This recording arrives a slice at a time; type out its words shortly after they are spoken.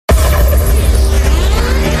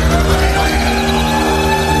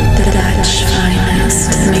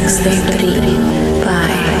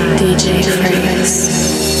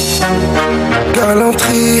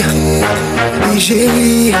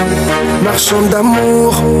Égérie, marchande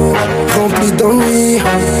d'amour, remplie d'ennuis,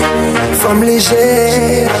 femme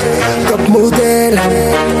légère, top modèle,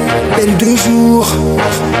 belle de jour,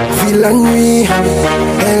 vie la nuit,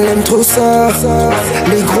 elle aime trop ça,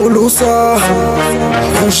 les gros losa,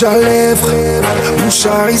 rouge à lèvres, bouche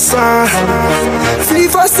à harissa, fille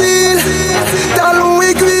facile, talon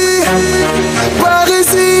aiguille,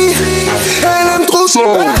 Parisie, elle aime trop ça,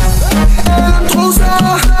 elle aime trop ça,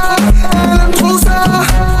 elle aime trop ça,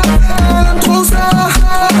 elle aime trop ça,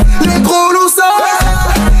 les gros losa,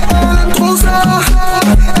 elle aime trop ça,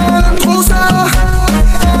 elle aime trop ça,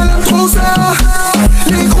 elle aime trop ça,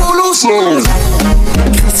 les gros losa.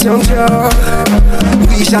 Christian Dior,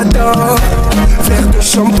 oui j'adore, verre de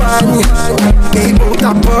champagne, et on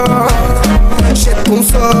t'apporte, jette ton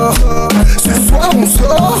sort, ce soir on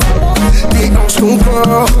sort, déhanche ton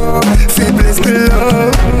corps, faiblesse de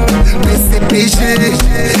l'homme, PCPG,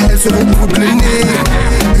 elle se recoupe le nez,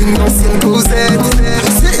 une ancienne Cosette,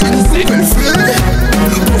 c'est une nouvelle fée,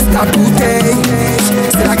 pose ta bouteille,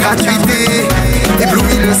 c'est la gratuité,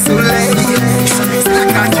 éblouit le soleil, c'est la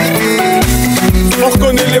gratuité. On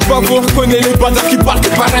reconnaît les babos, on reconnaît les bâtards qui partent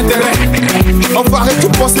par intérêt. On paraît tout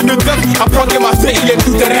penser le dev, apprendre ma fée, il est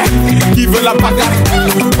tout terrain. Qui veut la bagarre?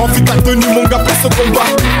 Envie ta tenue, mon gars, place au combat.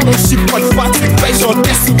 On chie pas de fatigue, paye,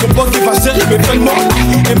 j'encaisse ce combat qui va gérer mes peines.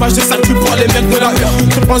 Image de ça, tu prends les mecs de la rue.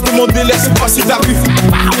 Je pense de mon délai, c'est pas si t'as vu.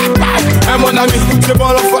 Hein, mon ami, c'est bon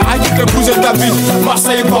l'enfant à qui fait bouger ta vie.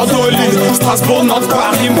 Marseille, Bordeaux, Lille, Strasbourg, Nantes,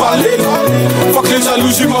 Paris, Malines. Faut que les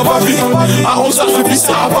jaloux, j'y m'en va vie. À 11h, je vis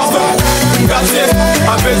ça à Barbara. Gâtier,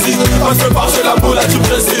 appétit, on se marche la boule du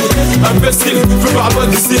Brésil. Imbécile, veux pas loin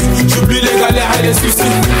d'ici. J'oublie les galères et les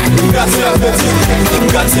soucis. Gâtier, appétit,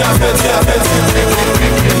 gâtier, appétit, appétit.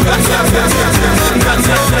 Gâtier, appétit,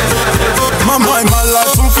 gâtier, appétit. Maman est malade,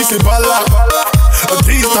 son fils est pas là.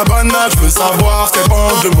 Triste à banane, je veux savoir ce qu'elle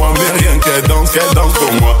pense de moi. Mais rien qu'elle danse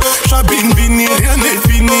pour moi. Chabine, bini, rien n'est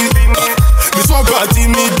fini. Mais sois pas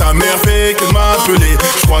timide, ta mère fait que m'appeler.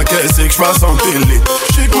 J'crois qu'elle sait que j'passe en télé.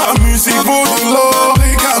 J'sais que ma musique vaut de l'or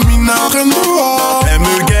et Camille traîne dehors. Elle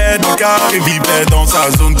me guette au carré, vivait dans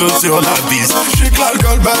sa zone, tout sur la vis. J'sais que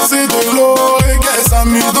l'alcool bat c'est de l'eau et qu'elle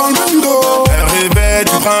s'amuse dans le même dos. Elle rêvait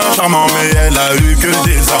du prince charmant mais elle a eu que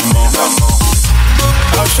des amants.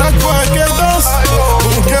 À chaque fois qu'elle danse,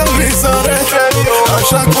 mon cœur lui s'arrête. À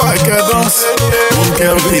chaque fois qu'elle danse, mon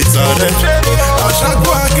cœur lui s'arrête. À chaque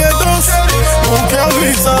fois qu'elle danse, mon cœur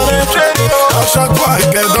lui s'arrête. À chaque fois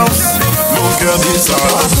qu'elle danse, mon cœur lui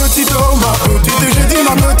s'arrête. Ma petite oh, ma petite, j'ai dit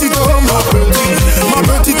ma petite oh, ma petite. Ma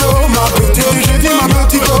petite oh, ma petite, j'ai dit ma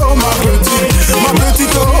petite oh, ma petite. Ma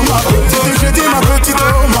petite oh, ma petite, j'ai dit ma petite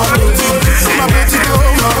oh, ma petite. Ma petite oh,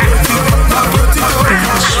 ma petite, ma petite oh, ma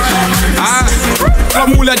petite. La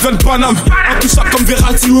moulette vient de Paname, intouchable comme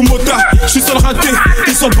Verratti ou Mota. J'suis seul raté,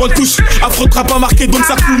 ils sont de bonne touche. Afro trap pas marqué donc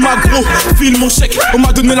ça coule ma gros. File mon chèque, on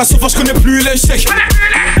m'a donné la sauvage, j'connais plus l'échec.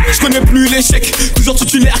 J'connais plus l'échec, toujours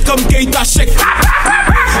titulaire comme Keita Chèque.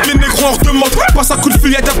 Les négros en redemande, passe un coup de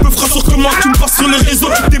fillette un peu frais sur commande. Tu me passes sur les réseaux,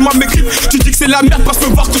 tu démarres mes clips. Tu dis que c'est la merde, passe me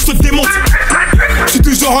voir que je te démonte. J'suis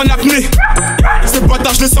toujours en apnée, ces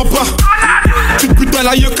bâtards je les sens pas. Tu te butes à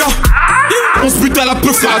la yucca, on se bute à la peu.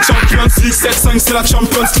 C'est la Champions League, 7-5 c'est la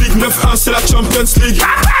Champions League, 9-1 c'est la Champions League,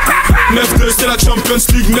 9-2 c'est la Champions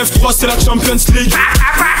League, 9-3 c'est la Champions League,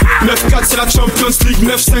 9-4 c'est la Champions League,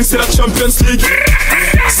 9-5 c'est la Champions League,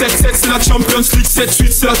 7-7 c'est la Champions League,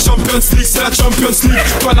 7-8 c'est la Champions League, c'est la Champions League.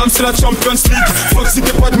 Paname c'est la Champions League, fuck si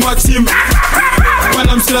t'es pas de ma team.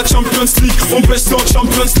 Paname c'est la Champions League, on baisse en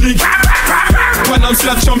Champions League. Paname c'est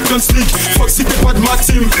la Champions League, fuck si t'es pas de ma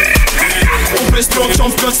team. On baisse en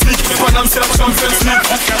Champions League, Paname c'est la Champions League.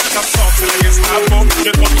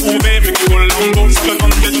 J'ai trop trouvé mes Colombo. Je te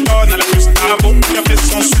donne des tonnes à la Gustavo. Y'a fait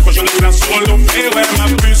son sucre, j'en ai plein sur le dos. Et ouais, ma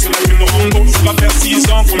puce, on a fait une rondo. Ça va faire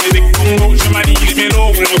 6 ans qu'on est des Congos. Je manie les mélos, on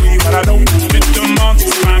revit balado. Mais tu te mens,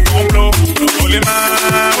 c'est pas un complot. Oh les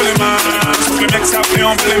mains, sauf le mec ça fait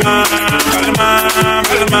en les mains.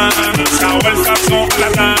 Balmain, ça roule façon à la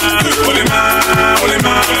main. Oh les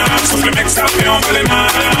mains, sauf le mec ça fait en les mains.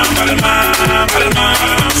 Balmain,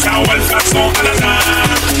 ça roule façon à la main.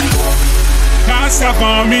 Passe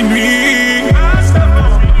avant minuit,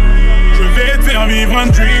 je vais te faire vivre un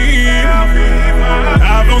dream.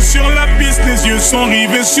 Avance sur la piste, les yeux sont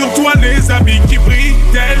rivés sur toi, les habits qui brillent,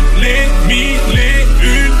 tels les mille et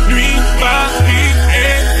une nuits. Paris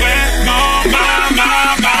est vraiment ma.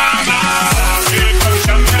 Ça fait comme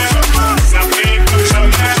jamais, ça fait comme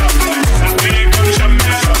jamais, ça fait comme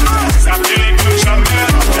jamais, ça fait comme jamais.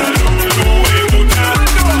 Loulou et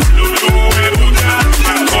Bouddha,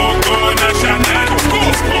 Coco na Chanel,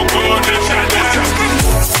 Coco na Chanel.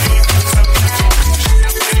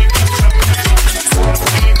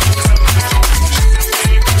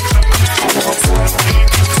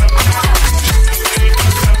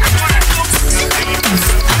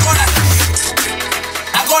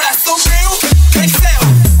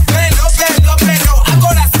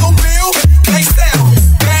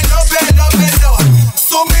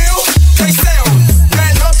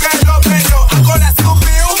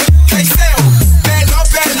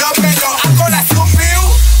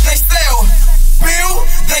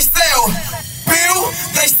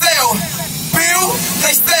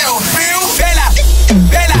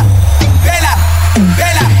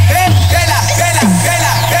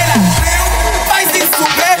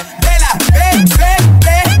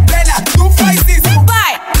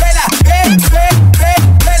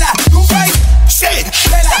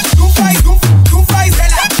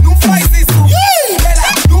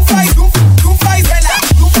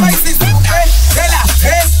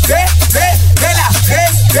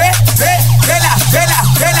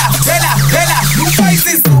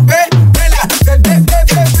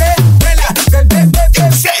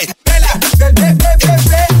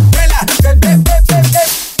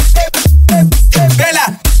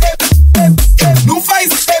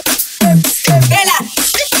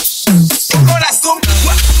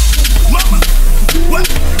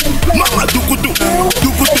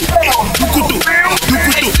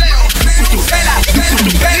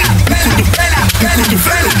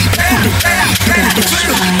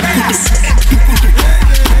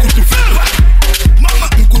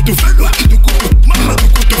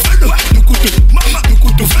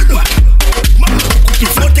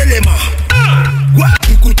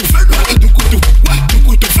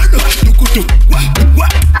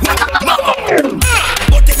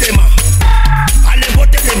 Botez-les-mains. Allez,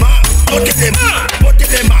 botez-les-mains. Botez-les-mains.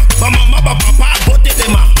 Botez-les-mains. Maman, papa,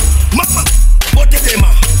 botez-les-mains.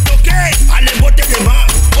 Botez-les-mains. Ok. Allez, botez-les-mains.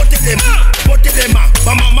 Botez-les-mains. Botez-les-mains.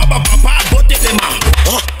 Maman, papa, botez-les-mains.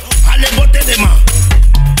 Allez, botez-les-mains.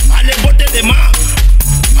 Allez, botez-les-mains.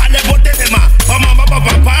 Allez, botez-les-mains. Maman, papa,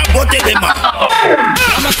 botez-les-mains.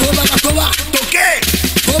 Amakoba, Toqué.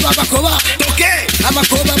 koba, Toqué.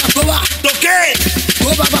 amakoba, Toqué.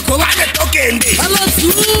 koba, Allez, toqué, Ndi. Alonso.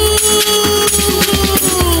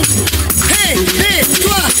 Hey,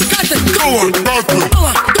 toi, cante.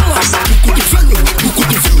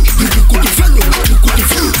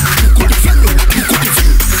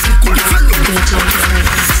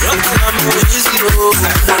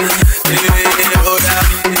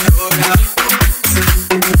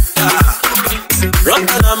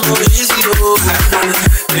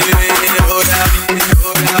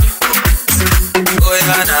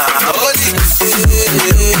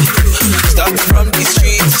 Start from the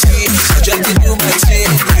streets, subjected to my sin.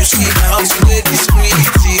 You see my house with the streets. We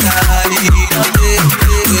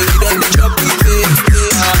don't chop the day.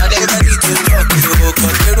 They ready to talk you,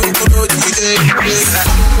 cause they don't know the day.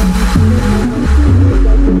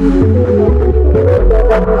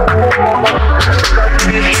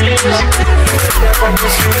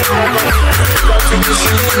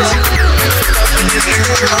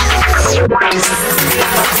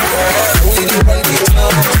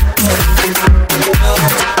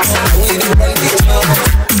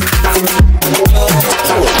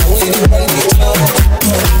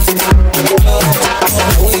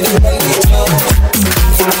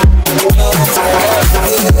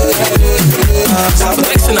 Stop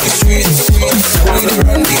flexing on the streets.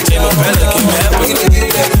 Take my brother, keep me happy.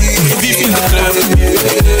 Beef in the club. Keep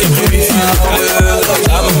me beef in the club.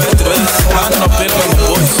 Laat me met rust. Gaan op in met mijn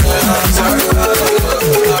boys.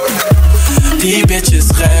 Die bitch is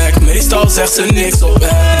gek, meestal zegt ze niks op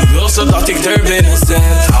hem. Nu wil ze dat ik er binnen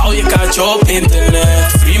zet. Hou je kaartje op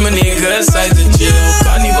internet. Free mijn niggas uit de chill.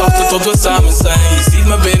 Kan niet wachten tot we samen zijn. Je ziet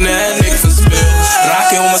me binnen en ik verspil. Raak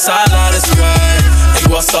heel mijn salaris kwijt. Ik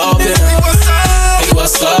was al binnen. Ik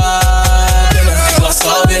was al binnen. Ik was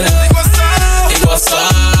al binnen. Ik was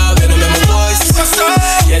al binnen met mijn boys.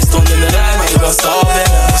 Jij stond in de rij, maar ik was al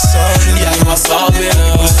binnen. Ja, ik was al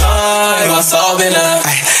binnen. Ik was al binnen.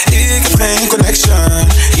 Ik heb geen connection,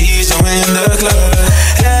 hier zo in de club.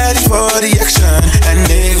 Ready voor die action, en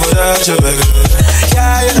ik wil dat je weg.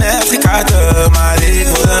 Ja, je hebt geen kaarten, maar ik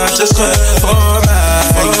wil dat je schudt. Voor mij,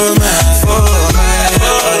 voor mij, voor mij.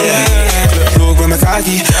 Look met mijn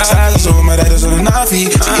kaki, staat er zo, maar rijden zonder navi.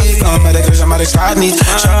 Ik kan met de crush, maar ik schaat niet.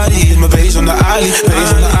 Shawty is mijn beest zonder Ali, beest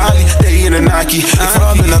zonder Ali. Day in de Nike, ik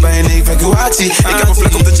val binnen bij een evacuatie. Ik heb een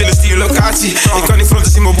plek op de chilleste locatie. Ik kan niet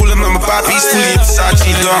fronten, zien mijn boelen met mijn papi. Stoelie in Versace,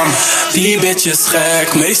 dam. Die bitch is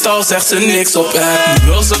gek, meestal zegt ze niks op app. Nu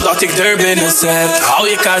wil ze dat ik er binnen zet. Hou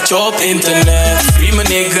je kaartje op internet. Free mijn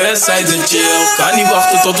niggas uit de chill. Kan niet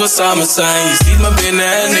wachten tot we samen zijn. Je ziet me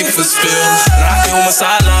binnen en ik verspil. Raak heel mijn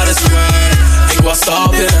salaris kwijt. Ik was al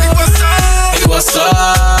binnen. Ik was al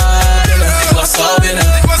binnen. Ik was al binnen.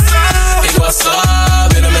 Ik was al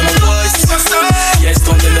binnen met mijn boys. Jij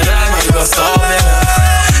stond in de rij, maar ik was al binnen.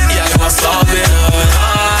 Ja, ik was al binnen.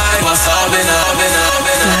 Ik was al binnen,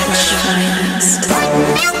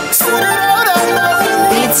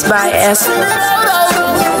 Beats by Esper.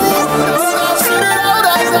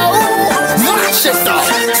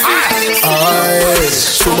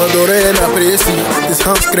 Sumadora en apprecie, het is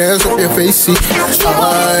Hans op je face.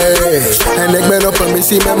 En ik ben op een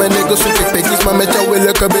missie met mijn niggas, zoek ik pikjes, maar met jou wil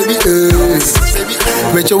ik een baby.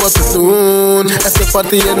 Weet je wat we doen? Even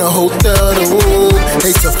party in een hotelroom.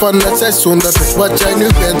 Heet ze van het seizoen, dat is wat jij nu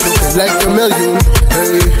bent. Het lijkt een miljoen.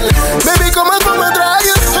 Hey. Baby, kom maar voor me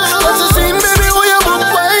draaien. Laat ze zien, baby, hoe je moet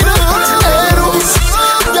wijnen. Hey, Roos,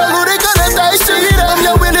 ja, hoe ik kan het ijs zien.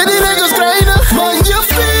 Jou willen die niggas krijgen, man, je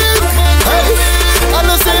vriend. Hey,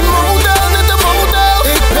 alles in model, net een model.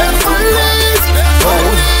 Ik ben verliefd. Oh,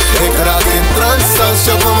 ik raak in trance als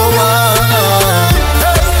je van me maakt.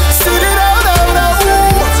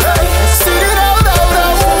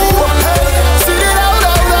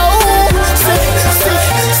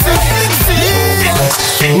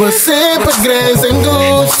 We sempre grens en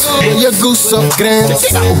goose. Wil je goose of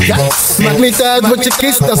grens? Maakt niet uit wat je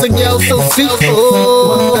kiest als ik jou zo zie.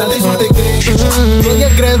 Oh, dat is wat ik denk. Wil je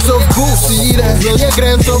grens of goose hier? Wil je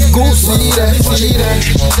grens of goose hier?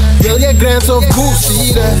 Wil je grens of goose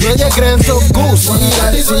hier? Wil je grens of goose hier?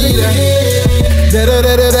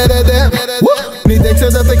 Niet denkt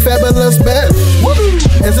ze dat ik fabulous ben.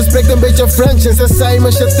 En ze spreekt een beetje French en ze zei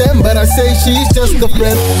me chatem, but I say she's just a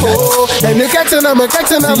friend. Oh, en nu kijkt ze naar me,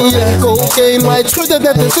 cocaine, maar ik schud het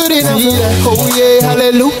net in Suriname. Oh yeah,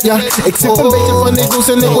 halleluja. Ik zit een beetje van die goes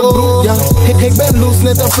en ik word broek, ja. Ik ben loose,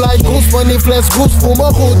 net een fly goose van die fles goose. Voel me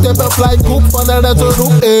goed, heb een fly goop van haar dat ze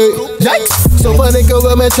roep, yikes, zo van ik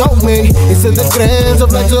wil met jou mee. Is het de grens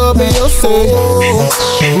of lijkt ze op Beyoncé?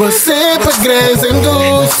 We sippen grens en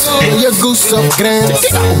goose. Wil je goose of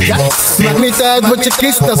grens? Maakt niet uit wat je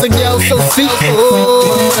kiest als ik jou zo zie. Dat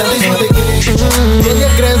is wat ik kies. Wil je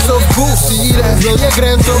grens of goose? Wil je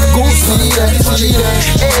grens of goose? Wil je grens of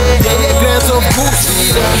goose? Wil je grens of goose?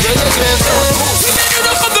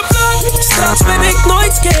 Straks ben ik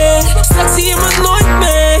nooit scared, straks zie je me nooit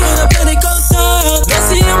meer. Dan ben ik al dood, dan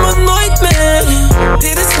zie je me nooit meer.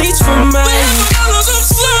 Dit is niets voor mij. Ben alles op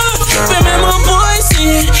slag, ik ben met mijn boys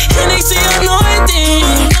hier en ik zie je nooit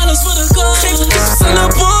in. Alles voor de kant, geef tips aan de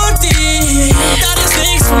party. Dat is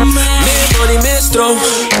niks voor mij. Meer money, meer stroom,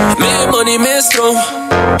 meer money, meer stroom.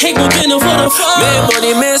 Ik moet binnen voor de val. Meer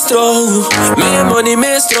money, meer stroom, meer money,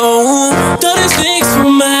 meer stroom. Dat is niks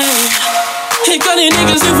voor mij. Ik kan die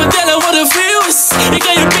niggas nu vertellen wat er veel is. Ik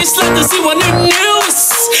kan je bitch laten zien wat nu nieuw is.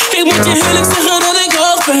 Ik moet je eerlijk zeggen dat ik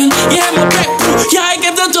hoog ben. Je hebt mijn back, bro, ja ik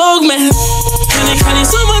heb dat ook man. En ik ga niet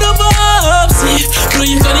zomaar op optie. Bro,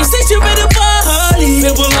 je kan niet steeds je bij de party.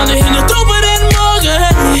 We belanden in de topper en morgen.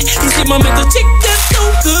 Die zit maar met de chick dat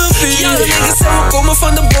donker vindt. Ja, de niggas zijn we komen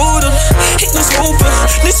van de bodem. Ik was open,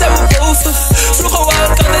 nu zijn we boven. Vroeger wou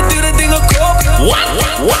ik altijd dure dingen kopen.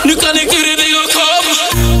 Nu kan ik dure dingen kopen.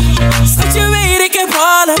 Schat, je weet, ik heb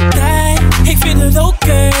alle tijd. Ik vind het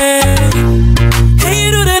oké. En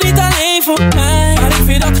je doet het niet alleen voor mij, maar ik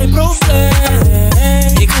vind dat geen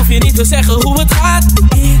probleem. Ik hoef je niet te zeggen hoe het gaat.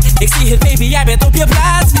 Hier, ik zie het baby, jij bent op je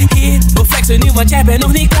plaats. Hier, we flexen nu, want jij bent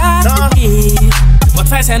nog niet klaar. Hier, want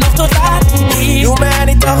wij zijn nog tot laat. Hier, doe mij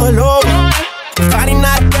niet te geloven. Ik ga niet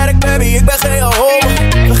naar de kerk, baby, ik ben geen homo.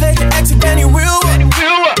 Vergeet je ex, ik ben niet real.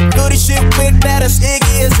 Doe die shit quick, net als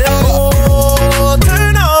Iggy en Zelda. Oh,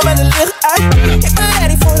 turn on met de licht uit. Ik ben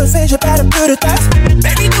ready voor een feestje bij de pure thuis.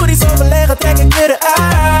 Baby, doe die zomaar leggen, trek ik weer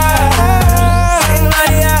eruit.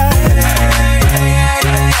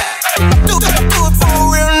 Doe het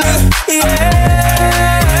voor real, yeah.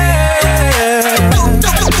 Doe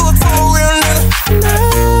het voor real,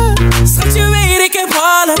 schat, je weet, ik heb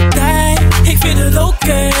alle tijd. Ik vind het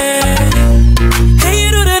oké. En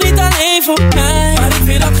je doet het niet alleen voor mij, maar ik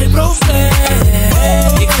vind dat geen probleem.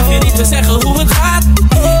 Ik hoef je niet te zeggen hoe het gaat.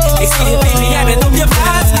 Ik zie je baby, jij bent op je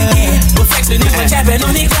plaats. We flexen nu, want jij bent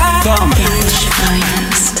nog niet klaar.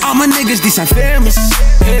 Al mijn niggas die zijn famous.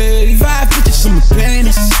 Hey, 5 bitches in mijn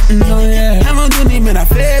penis. Oh yeah. En we doen niet meer naar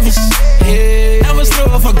favors. Hey, en we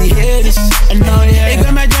stroken fuck die haters. Oh yeah. Ik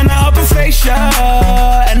ben met Jana op een feestje.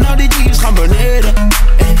 En al die jiggies gaan beneden.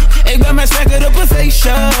 Hey, ik ben met Spekker op een feestje.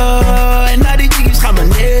 En al die jiggies gaan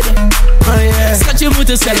beneden. Oh yeah. Schat, je moet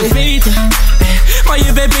het zelf weten. Maar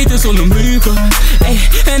je bent beter zonder meuken.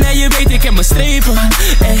 En je weet ik heb mijn strepen.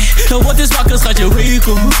 Wat is wakker, schat, je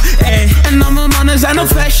wekel. En al mijn mannen zijn op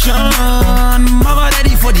fashion, maar we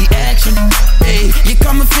ready voor die action. Je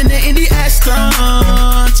kan me vinden in die Aston.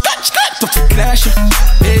 Skat, tot we crashen.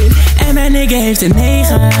 En mijn nigga heeft een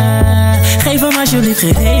 9. Geef hem alsjeblieft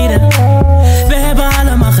geen reden. We hebben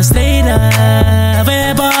allemaal gestreden. We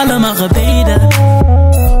hebben allemaal gebeden.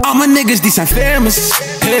 Al mijn niggas die zijn famous.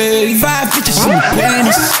 Hey, 5 bitches in mijn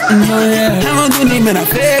penis. Oh yeah. En we doen niet meer naar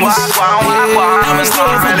favors. En we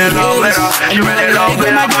stroken van die haters. Ik ben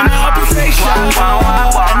met Jana op een feestje.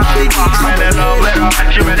 En al die jiggies gaan beneden.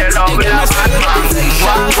 Ik ben met Spekker op een feestje.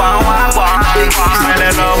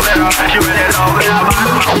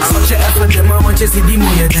 Schat je even dimmen, want je ziet die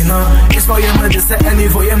mooie dingen. Eerst wou je me dissen en nu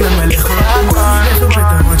wil je met me liggen. Even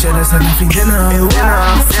beter, want jij zijn die vriendinnen.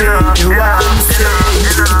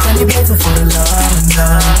 Ik kan niet blijven voor de love.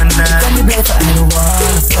 Ik kan niet blijven, I don't wanna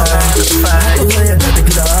fight. Hoe wil je dat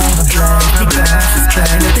ik love blijf? Die glas is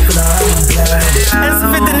klein, dat ik love blijf. En ze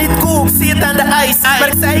vinden niet cool, ik zie het aan de ijs. Maar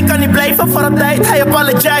ik zei ik kan niet blijven voor een tijd, hij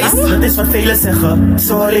apologize. Dat is wat velen zeggen,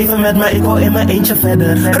 zo leven met mij, ik wil in mijn eentje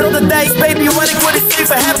verder. Rol de dice baby, wat ik wil is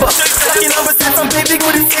even hebben. Je nou besef van baby, ik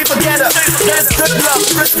moet iets even getten. Dat is good luck,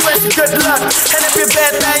 plus fresh good luck. En heb je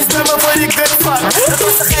bad times, dan word je good fuck. Dat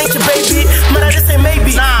was een geintje baby, maar dat is geen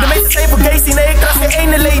maybe. De meeste zijn voor Gacy, nee ik krijg geen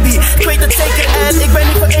ene lady. Ik weet het zeker en ik ben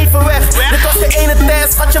niet voor even weg. Dit was geen ene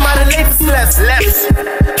test, schat je maar een levensles.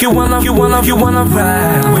 You wanna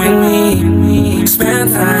ride with me,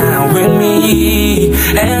 spend time with me,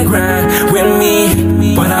 and grind with me.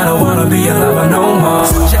 But I don't wanna be a lover no more.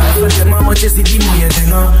 Schat je even dimmen, want je ziet die mooie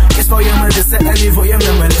dingen. Eerst wou je me dissen en nu wil je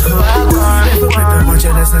met me liggen. Even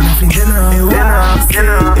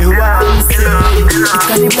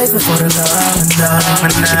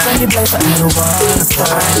Ik kan niet blijven, I don't wanna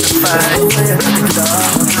fight. Ik wil je dat ik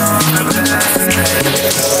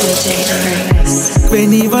Ik weet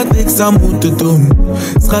niet wat ik zou moeten doen.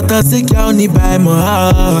 Schat, als ik jou niet bij me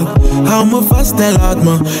had. Hou me vast en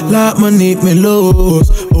laat me niet meer los.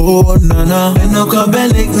 Oh nana. En ook al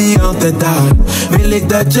ben ik niet altijd daar, wil ik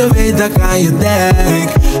dat je weet dat ik aan je denk.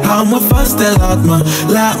 Hou me vast en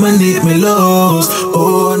laat me niet meer los.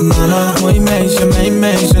 Oh nana. Mooi meisje, mijn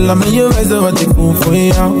meisje, laat me je wijzen wat ik voel voor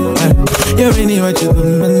jou. Je weet niet wat je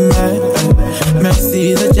doet met mij.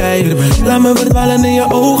 Merci dat jij er bent. Laat me verdwalen in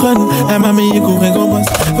je ogen. En mami, ik hoef geen kompas.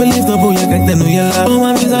 Verliefd op hoe je kijkt en hoe je lacht. Oh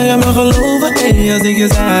mami, zou je me geloven? Hey, als ik je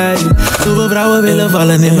zei. Zoveel vrouwen willen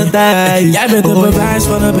vallen in mijn tijd. Jij bent het bewijs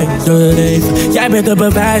van een beter leven. Jij bent het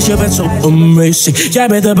bewijs, je bent zo amazing. Jij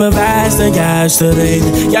bent het bewijs, de juiste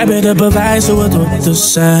reden. Jij bent het bewijs hoe het hoort te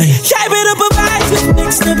zijn. Jij bent het bewijs, je hebt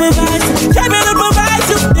niks te bewijzen. Jij bent het bewijs,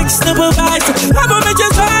 je hebt niks te bewijzen. Laat me met je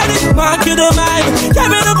zijn, ik maak je de mijne. Jij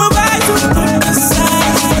bent het bewijs, hoe het hoort te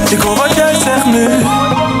zijn. Ik hoor wat jij zegt nu.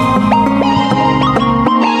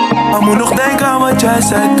 Maar moet nog denken aan wat jij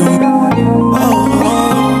zei toen. Oh,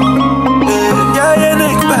 oh. Jij en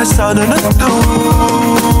ik, wij zouden het doen.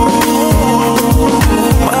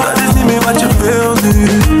 Maar dat is niet meer wat je wil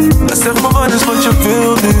nu. Zeg me wat is wat je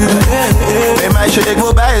wil nu. Hey meisje, ik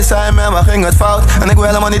wil bij je zijn, man, waar ging het fout? En ik wil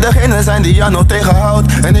helemaal niet degene zijn die jou nog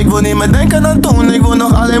tegenhoudt. En ik wil niet meer denken aan toen, ik wil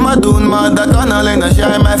nog alleen maar doen. Maar dat kan alleen als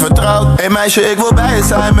jij mij vertrouwt. Hey meisje, ik wil bij je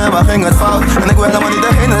zijn, man, waar ging het fout? En ik wil helemaal niet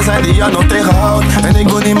degene zijn die jou nog tegenhoudt. En ik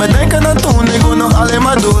wil niet meer denken aan toen, ik wil nog alleen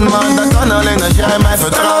maar doen. Maar dat kan alleen als jij mij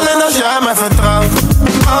vertrouwt. Alleen als jij mij vertrouwt.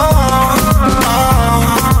 Oh, oh, oh.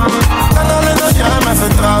 Kan alleen als jij mij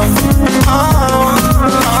vertrouwt. Oh, oh,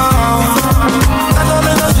 oh. Kan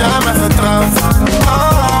alleen als jij mij vertrouwt. Oh,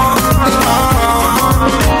 oh, oh.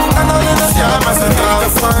 Kan alleen als jij mij vertrouwt.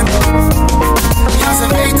 Ja, ze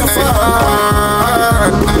weten van.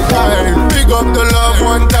 Big up the love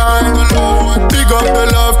one time. Big up the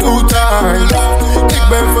love two times. Ik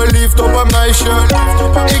ben verliefd op een meisje.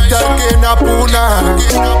 Ik duik in haar poena.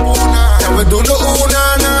 En we doen de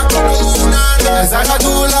oenana. En zij gaat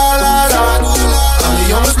doen la la la. Al die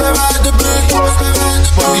jongens blijven uit de buurt.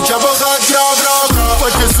 Want die chapel gaat grauw, grauw.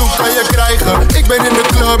 Wat je zoekt kan je krijgen. Ik ben in de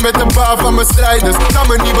club met een paar van mijn strijders. Kan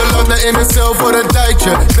me niet belanden in een cel voor een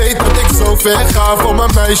tijdje. Weet dat ik zo ver ga voor mijn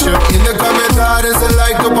meisje. In de commentaar en ze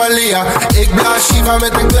lijkt op Alia. Ik blaas Shiva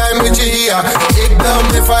met een klein beetje Hia. Ik bel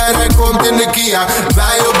Mifa en hij komt in de Kia.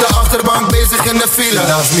 Wij op de achterbank bezig in de file.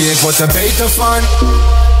 Laat me, ik word er beter van.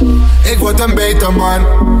 Ik word een beter man.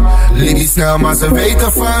 Liggie snel, maar ze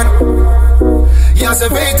weten van. Ja, ze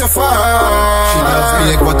weten van. She loves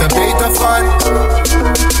me, ik word er beter van.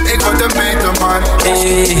 Ik word een beter man.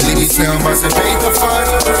 Liggie snel, maar ze weten van.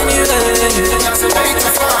 Ja, ze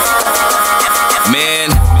weten van. Man,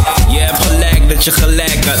 je hebt gelijk dat je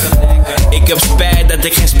gelijk had. Ik heb spijt dat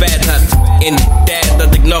ik geen spijt had. In de tijd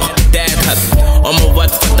dat ik nog tijd had om er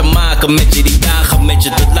wat van te maken met je. Die dagen met je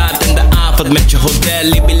tot laat in de avond met je. Hotel,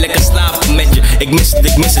 liep je lekker slapen met je. Ik mis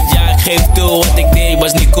het, ja ik geef toe. Wat ik deed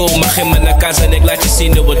was niet cool, maar geef me naar kans en ik laat je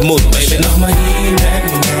zien hoe het moet. Was je nog maar hier met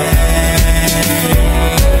me?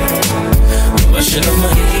 Was je nog maar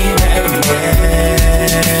hier met me?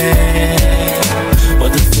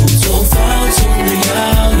 Want het voelt zo fout zonder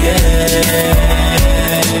jou, yeah.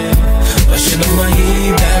 Was je nog maar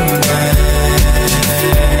hier bij me?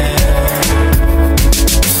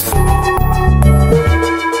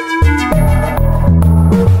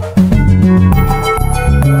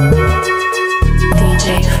 DJ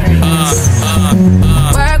Phraze.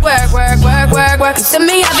 Work. You see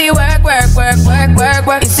me, I be work.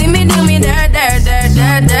 You see me do me dirt.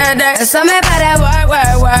 So me better work.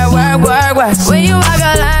 When you walk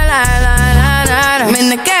a line. I'm in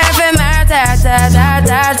the cafe,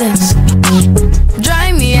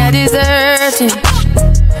 drive me a deserting.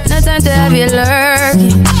 No time to have you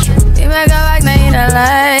lurking. You make a like, now you don't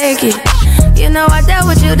like it. You know I dealt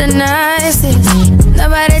with you the nicest.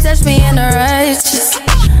 Nobody touched me in the righteous.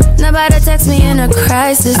 Nobody text me in a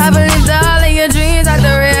crisis. I believed all of your dreams are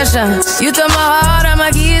duration. You took my heart, all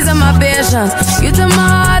my keys, and my patience. You took my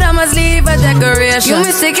heart, I must leave a decoration. You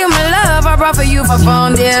mistaken my love, I brought for you for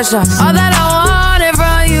foundation. All that I wanted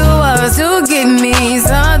from you was to give me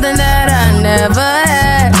something that I never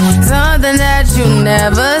had, something that you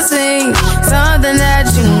never seen, something that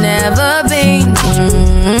you never been.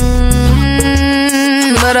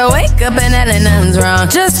 But I wake up and nothing's wrong.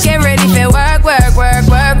 Just get ready for work.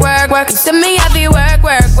 You see me, I be work.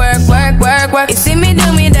 You see me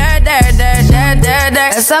do me dirt.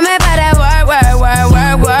 So me better work.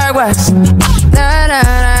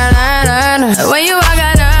 When you walk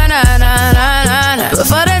out,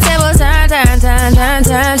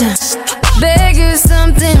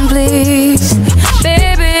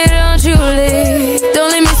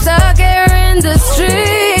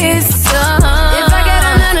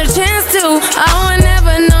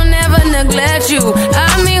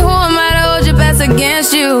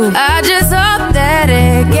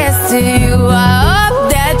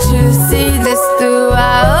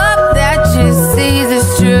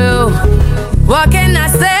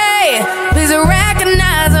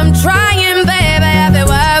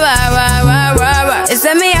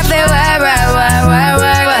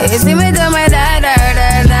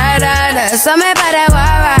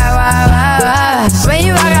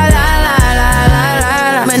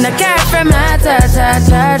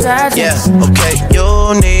 matter. Yeah, okay. You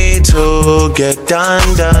need to get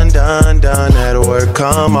done at work,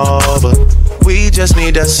 come over. We just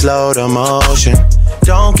need to slow the motion.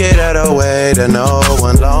 Don't get out of the way to no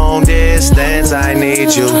one. Long distance, I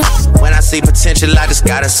need you. When I see potential, I just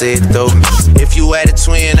gotta see it through. If you had a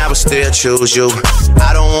twin, I would still choose you.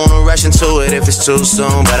 I don't wanna rush into it if it's too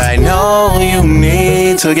soon, but I know you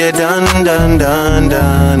need to get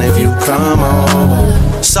done if you come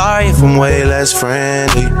over. Sorry if I'm way less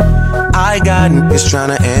friendly. I got niggas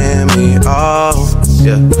tryna end me. Oh,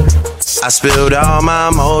 yeah. I spilled all my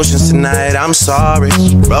emotions tonight, I'm sorry.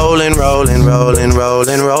 Rolling.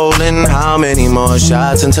 How many more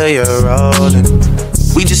shots until you're rolling?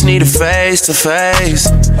 We just need a face to face.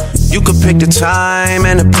 You could pick the time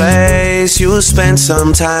and the place. You'll spend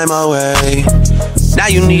some time away. Now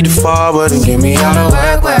you need to forward and give me all the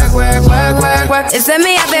work. It's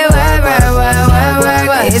me up there,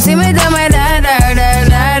 work. You see me do my da.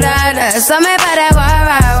 So me better work.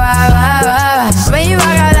 When you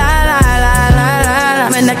walk out, la.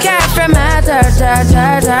 When the cat from matter.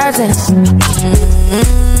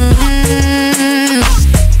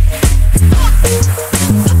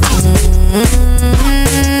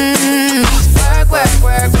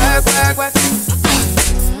 Work.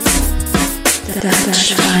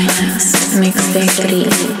 DutchFinest Mixtape 3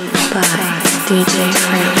 by DJ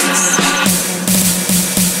Phraze.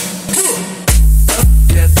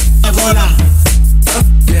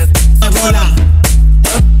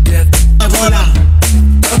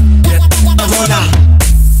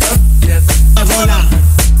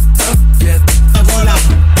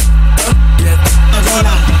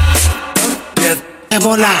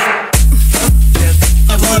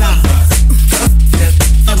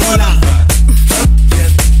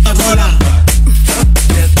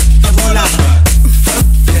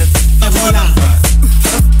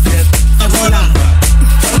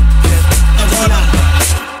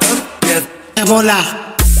 Voilà.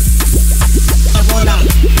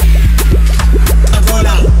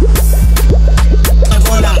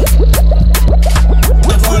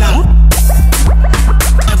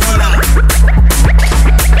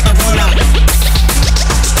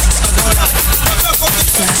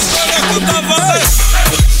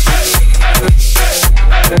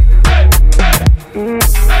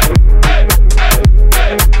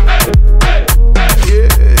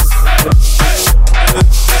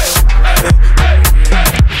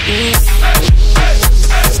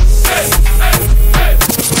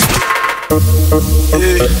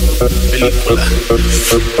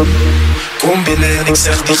 Combineren, ik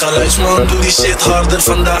zeg die geluidsman, doe die shit harder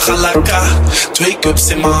vandaag à la K. 2 cups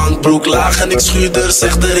in mijn hand, broek laag en ik schuurder,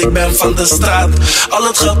 zeg er ik ben van de straat. Al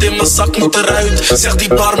het geld in mijn zak moet eruit, zegt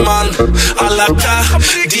die barman, à la K.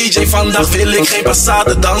 DJ vandaag wil ik geen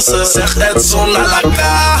passade dansen, zegt Edson, à la K.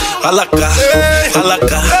 À la K, à la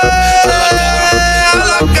K, à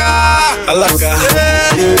la K, à la K,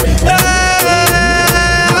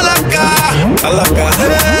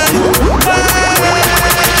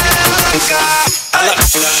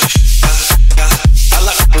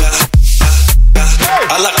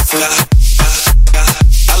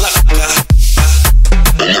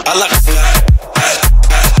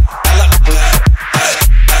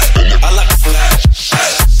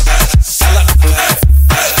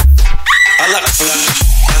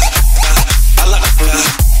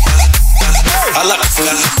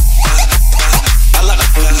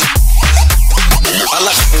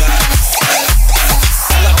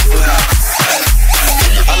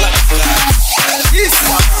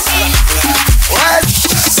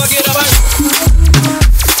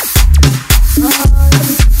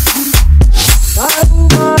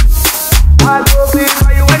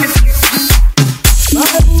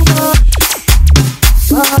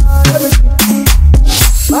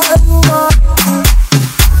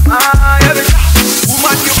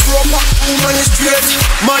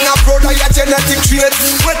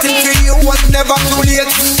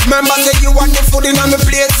 Remember say you want the food in on my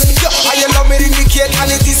plate. And you love me indicate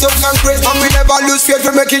and it is so concrete. And we never lose faith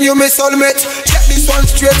for making you my soulmate. Get this one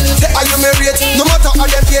straight, say are you married? No matter how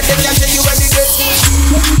they pay, they can tell you any date.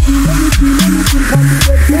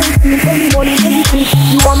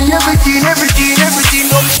 You want me everything,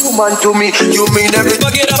 no woman to me. You mean everything.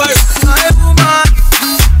 Forget about my woman,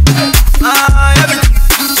 my everything.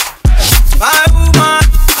 My woman,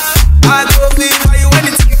 I go be for you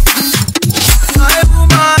anything. My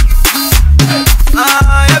woman,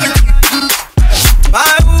 my everything.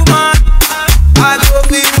 My woman, I go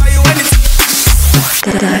be for you anything.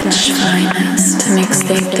 DutchFinest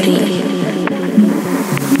Mixtape 3.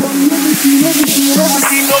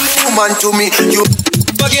 Everything, no woman to me. You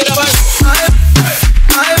forget about my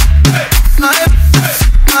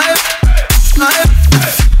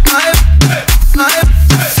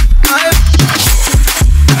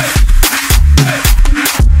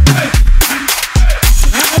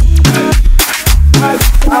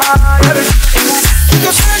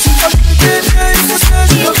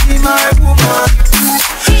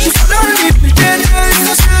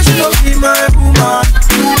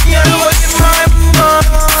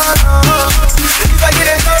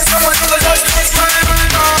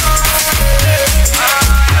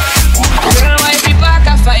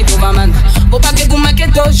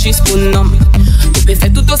Juste pour nom. Tu peux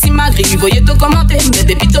faire tout aussi magri, voyez tout commenter, mais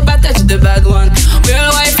des pito patates de bad one. Real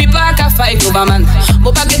wife, pas qu'à fight over man.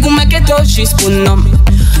 Bon pas que vous m'inquiétez, juste pour nom.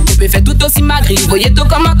 Tu peux faire tout aussi magri, voyez tout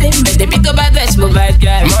commenter, mais des pito patates, mon bad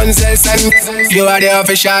guy. Mansell Sen, you are the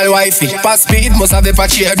official wifey. Pas speed, moi savais pas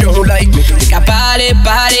chier, don't like me. T'es qu'à parler,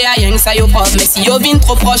 à rien que ça yo prof. Mais si yo vin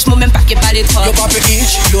trop proche, moi même pas qu'est pas les trop. Yo papa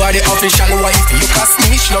itch, you are the official wifey. You can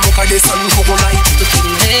snitch, no more qu'à descendre pour qu'on aille. Tout qui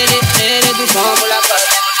m'aide, tout le temps pour la part.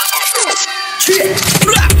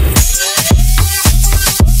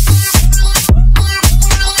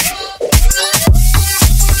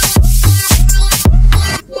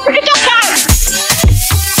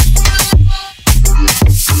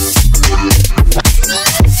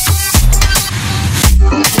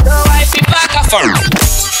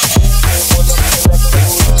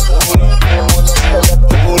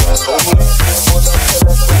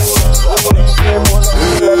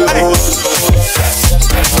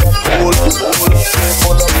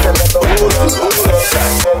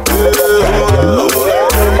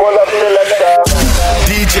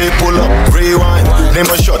 Neem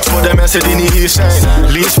een shot voor de mensen die niet hier zijn.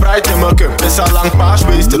 Lean Sprite in mijn cup, is al lang paars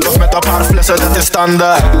wasted. Of met een paar flessen, dat is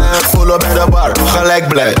standaard. Polo bij de bar, gelijk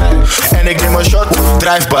blij. En ik neem een shot,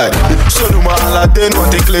 drive-by. Ze noemen Aladdin,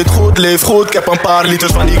 want ik kleed goed, leef goed. Ik heb een paar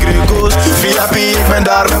liters van die Greco's. VIP, ik ben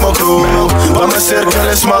daar met mijn crew. Want mijn cirkel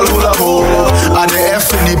is mal hula ho.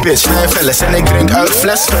 ADF in die bitch, nee velles. En ik drink uit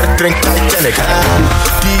fles, ik drink Titanic.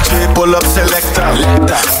 DJ pull up selecta.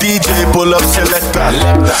 DJ pull up selecta.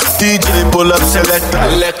 DJ pull up selecta.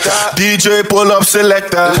 DJ pull up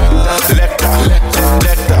selecta.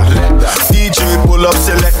 DJ pull up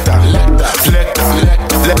selecta.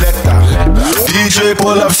 DJ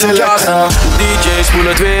pull up selecta. DJ spoel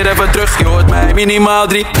het weer even terug. Je hoort mij minimaal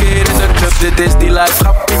 3 keer in de club. Dit is die life,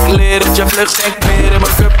 grap ik leer het. Je vlug schenkt meer in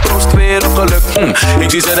mijn cup. Proost weer op geluk. Ik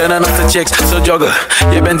zie ze rennen achter chicks, zo joggen.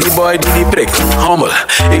 Je bent die boy die prikt, hommel.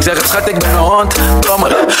 Ik zeg het schat, ik ben een hond, dommel.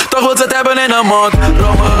 Toch wil ze het hebben in een mond,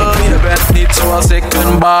 rommel. Je bent niet zoals ik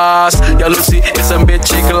een baas. Jaloezie is een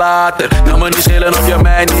bitch, ik later. Kan me niet schelen of je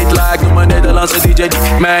mij niet lijkt. Noem een Nederlandse DJ die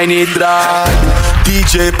mij niet draait.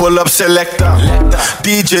 DJ pull up selecta.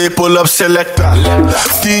 DJ pull up selecta.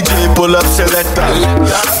 DJ pull up selecta.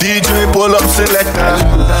 DJ pull up selecta.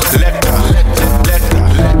 DJ pull up selecta.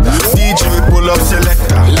 DJ pull up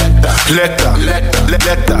selecta.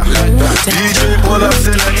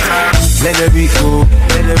 Let the beat go,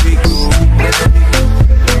 let the beat go,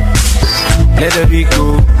 let the beat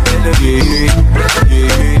go, let the beat go,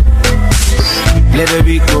 let the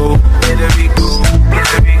beat go, let the beat go,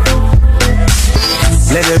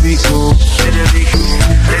 let the beat go, let the beat go,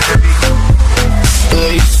 let the beat go.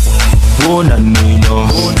 Hey, oh na no,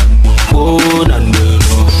 oh na no,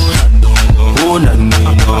 oh na no, oh na no,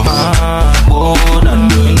 oh na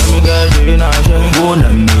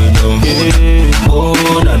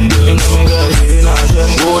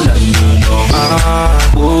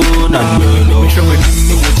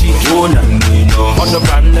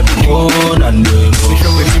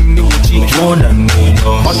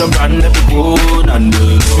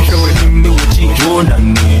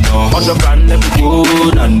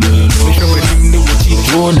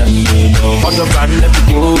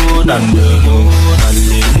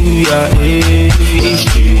Hallelujah, it's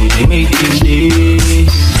true, they make this day.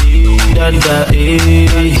 Dada,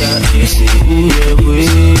 you say who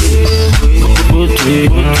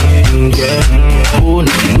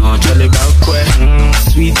no, Charlie Bakwe,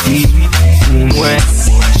 sweetie,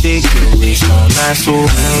 shake your waist, no, nice, so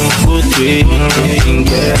good way,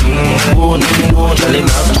 no, Charlie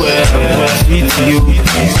Bakwe, sweetie, you,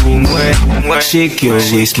 shake your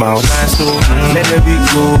waist, my nice, so let it be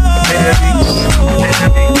go, let it be go,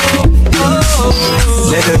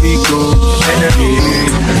 let it be go, let it be go,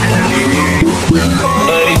 let it be go,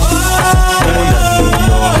 hey,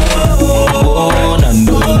 oh,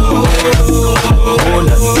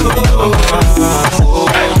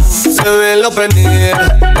 se ve lo venir,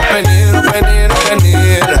 venir, venir,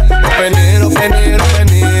 venir, venir, venir,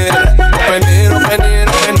 venir, venir, venir,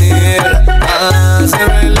 venir. Ah, se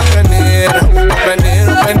ve lo venir, venir,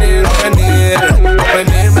 venir, venir,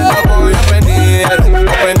 venir, me la voy a venir,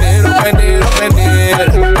 venir, venir, venir.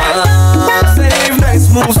 Ah, save nice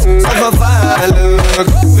moves, so I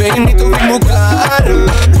look.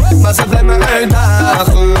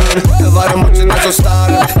 waarom moet je nou zo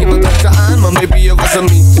staren? Iemand had je aan, maar maybe je was hem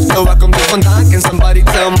niet. Nou waar komt je vandaan, can somebody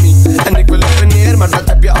tell me? En ik wil even neer, maar dat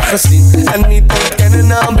heb je al gezien. En niet ontkennen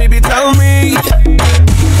nou, baby tell me.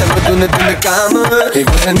 En we doen het in de kamer. Ik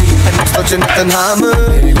was er niet, en ik stoot je met een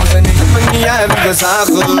hamer. Ik was er niet, het maakt niet uit wie we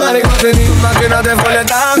zagen. Maar ik was er niet, we maken altijd volle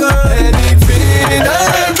dagen. En ik vind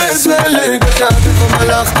het best wel leuk als je altijd voor me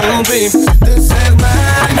lacht, oh babe. Dus zeg mij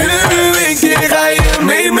nu, een keer ga je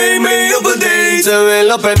mee op een date. Ze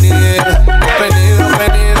wil op en neer, op en neer, op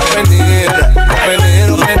en neer, op en neer. Op en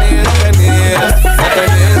neer, op en neer, op en neer. Op en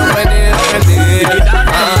neer, op en neer, op en neer.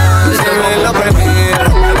 Ze wil op en neer,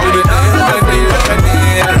 op en neer, op en neer, op en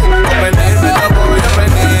neer. Op en neer met dat boy, op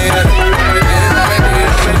en neer. Op en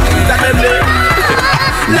neer, op en neer, op en neer.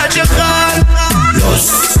 Laat je gaan, los.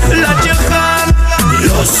 Laat je gaan,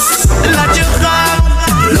 los. Laat je gaan,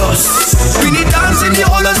 los. Wie niet dansen in die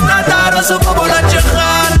hollen staat daar als een bobo. Laat je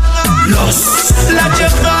gaan, los. Laat je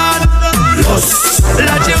gaan, los.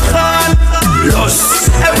 Laat je gaan, los.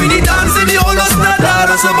 En wie niet dansen in die hollen staat daar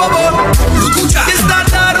als een bobo. Je staat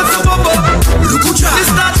daar als een bobo. Je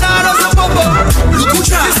staat daar als een bobo. Je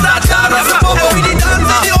staat daar als een bobo. En wie niet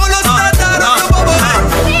dansen in die hollen staat daar als een bobo.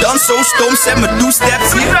 Dan zo stom, zet me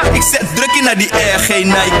two-steps hier. Ik zet druk in naar die air, geen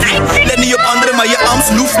Nike. Let niet op anderen, maar je arms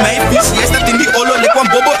loeft mij vies. Jij staat in die olo, ik kwam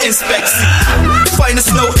bobo-inspectie. Fine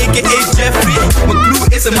Snow, a.k.a. Jeffrey. Mijn crew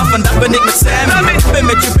is er, maar vandaag ben ik met Sammy. Ben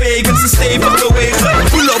met je pagans, ze stevig bewegen.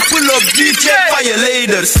 Pull up, DJ,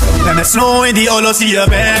 violators. Ben met Snow in die olo, zie je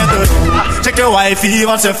beter. Check je wifi,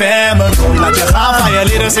 want ze fammen. Laat je gaan van je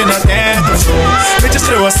leaders in de tent of zo. Beetje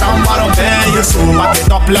schreeuwen Sam, waarom ben je zo? Maak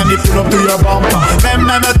dit op, let me pull up, doe je bampa. Ben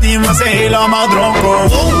met mijn team, we zijn helemaal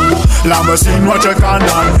dronken. Laat me zien wat je kan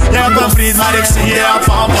dan. Je hebt een vriend, maar ik zie je aan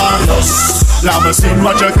papa. Los. Laat me zien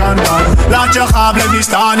wat je kan dan. Laat je gaan, blijf niet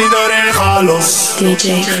staan, iedereen ga los.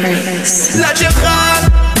 DJ Phraze. Laat je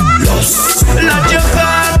gaan, los. Laat je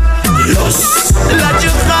gaan, los. Laat je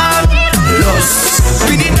gaan, los.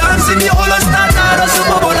 Wie niet dansen in die hollen staat daar als een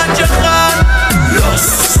bobo. Laat je gaan, los.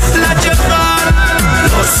 Laat je gaan,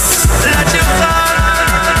 los. Laat je gaan.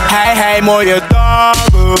 Hey, mooie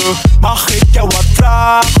dagen. Mag ik jou wat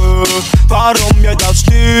vragen? Waarom je dat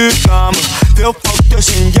stuurt naar me? Veel foute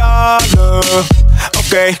signalen.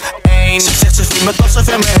 Oké, 1. Ze zegt ze vindt me tot ze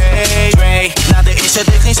van me heen. 2. Na de eerste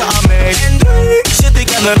date ging ze aan mee. En 3. Zit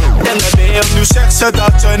ik aan de deel. Nu zegt ze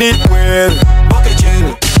dat ze niet wil. Bokketje,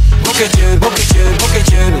 bokketje, bokketje,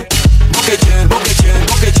 bokketje. Bokketje, bokketje,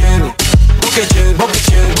 bokketje. Bokketje,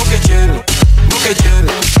 bokketje, bokketje. Bokketje,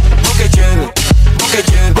 bokketje.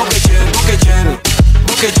 Bokketje, bokketje, bokketje.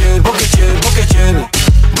 Bokketje, bokketje, bokketje.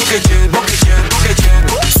 Bokketje, bokketje, bokketje.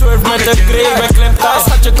 Surf met de grey, bij klepta.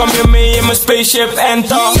 Schatje, kom je mee in mijn spaceship,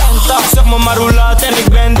 enta. Zeg me maar hoe laat en ik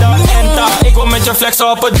ben daar, enta. Ik wil met je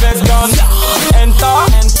flexen op het bed dan. Enta,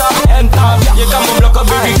 enta, enta. Je kan me blokken,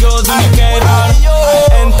 baby girl, doe niet keihard.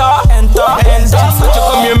 Enta, enta, enta. Schatje,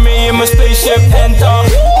 kom je mee in mijn spaceship, enta.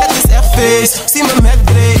 Het is echt feest, zie me met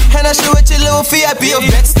grey. En als je wat je wil, VIP op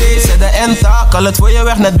backstage. Zet de enta, call het voor je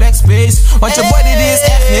weg naar backspace. Want je body die is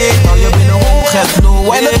echt heet. Hou je binnen hoog en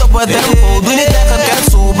flow. En het op het tempo, doe niet tegen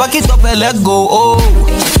cancel. Bak het op en let go, oh.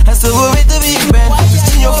 En ze wil weten wie ik ben.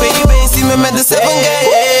 Zie je baby, zie me met de 7 gang.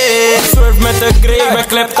 Surf met de grey, bij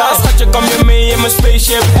klepta. Schatje, kom je mee in mijn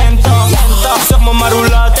spaceship, enta. Zeg me maar hoe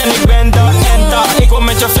laat en ik ben daar, enta. Ik wil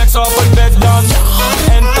met je flexen op het bed dan.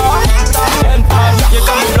 Enta, enta. Je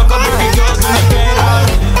kan me blokken, baby girl, doe niet keihard.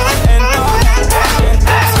 Enta,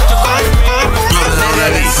 enta. Schatje, kom je mee in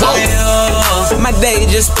mijn My day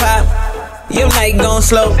just pop, your night gon'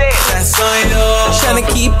 slow. That's on you. Tryna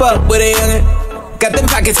keep up with a youngin', got them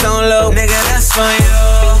pockets on low. Nigga, that's on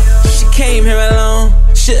you. She came here alone,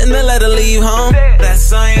 shouldn't have let her leave home.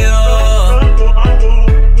 That's on you.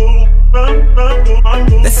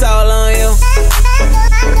 That's all on you.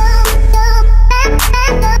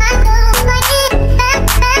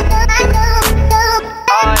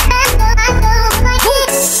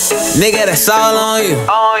 Nigga, that's all on you.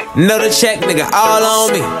 Know the check, nigga, all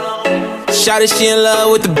on me. Shawty, she in love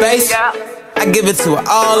with the bass. I give it to her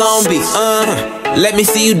all on beat. Let me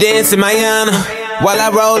see you dance in Mayana while I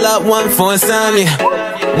roll up one for insomnia.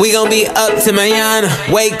 We gon' be up to Mayana.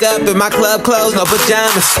 Wake up in my club clothes, no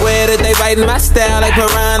pajamas. Swear that they biting my style like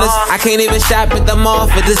piranhas. I can't even shop at the mall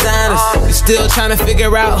for designers. You still tryna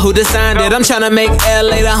figure out who designed it. I'm tryna make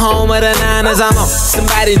LA the home of the Niners. I'm on.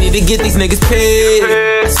 Somebody need to get these niggas paid.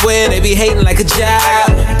 I swear they be hating like a job.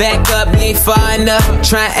 Back up, you ain't far enough.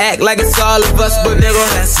 Try and act like it's all of us, but nigga,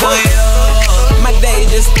 that's on you. My day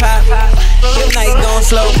just pop, the night gon'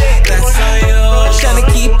 slow. That's on you. Tryna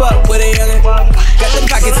keep up with a youngin', got the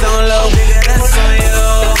pockets on low. That's on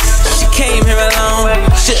you. She came here alone,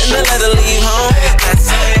 shouldn't have let her leave home. That's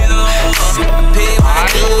on you. Pay my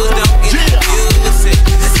dues, don't get confused.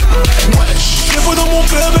 Je vais dans mon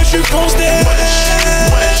club et j'suis foncé.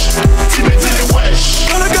 Tu mets des wesh.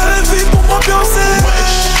 Dans la gare vie pour m'ambiancer.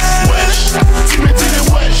 Tu mets des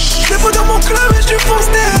wesh. Je vais dans mon club et j'suis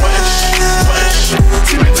foncé.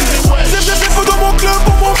 Tu mets des wesh. C'est dans mon club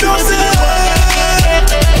pour m'ambiancer.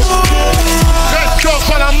 Red corps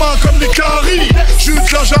à la main comme les caries.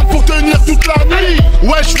 Juste l'argent pour tenir toute la nuit.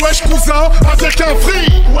 Wesh, wesh, cousin, avec un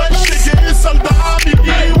free. Wesh, j'ai gagné, soldat,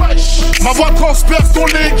 mimi, wesh. Ma voix transperce ton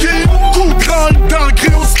legging. Coup de grain, une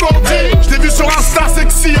dinguerie au standing. J't'ai vu sur Insta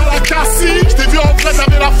sexy à la Cassie. J't'ai vu en vrai,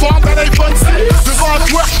 t'avais la forme d'un iPhone 6. Devant un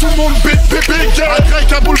twerk, tout le monde bébé gueule.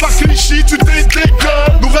 Avec un boulevard Clichy, tu t'es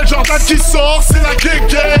dégueule. Nouvelle Jordan qui sort, c'est la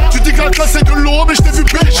guéguerre. Tu dis que l'alcool c'est de l'eau, mais j't'ai vu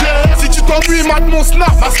bégère. Si tu t'ennuies, mate mon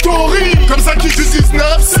snap, ma story. Comme ça qui du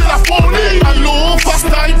 19, c'est la folie. Allô, fast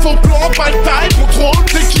time, faux plan, pas le time. Contrôle,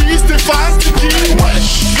 t'es qui, Stéphane, t'es qui? Wesh,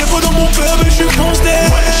 je vais dans mon club et j'suis foncé.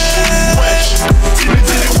 Wesh, tu mets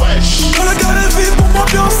des wesh. Dans la gare vie pour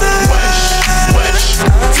m'ambiancer. Wesh,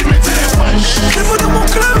 tu mets des wesh. Je vais dans mon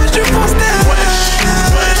club et j'suis foncé. Wesh,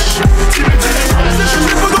 tu mets des wesh. Je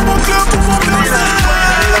vais dans mon club pour m'ambiancer.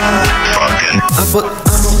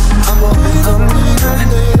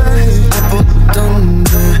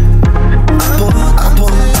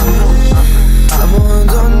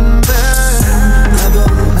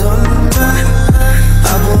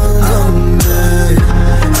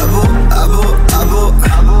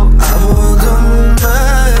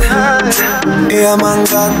 Ja man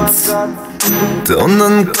gat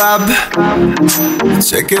Tonnen klab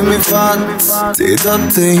Checken mi fat Ti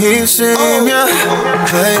dat te hishim ja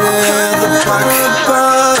Heide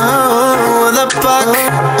the pack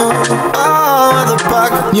The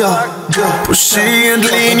pack Ja Pushy en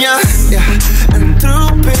linja En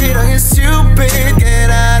troepie dat je stupid Get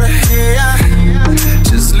out of here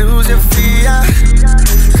Just lose your fear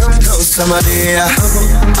Come close to my dear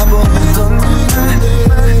Abo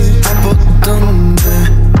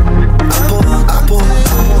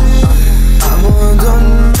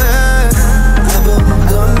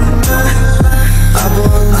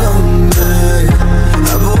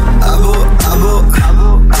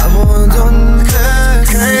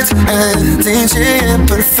DJ är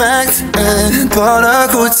perfekt, bara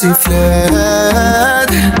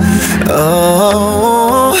godsiflöd.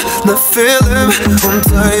 Oh, när film hon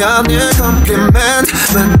tar jag ner kompliment,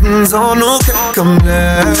 men den sa nog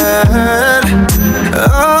komplett.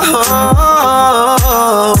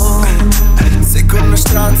 Oh,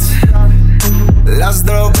 sekunderstrat, las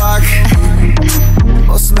drobak,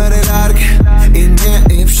 osmery larg, i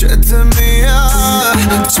nie przed mnie.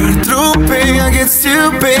 Czur trupy, I get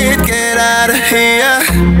stupid, get out of here.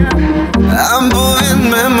 I'm moving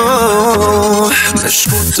my mood. Než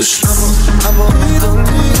chceš, abo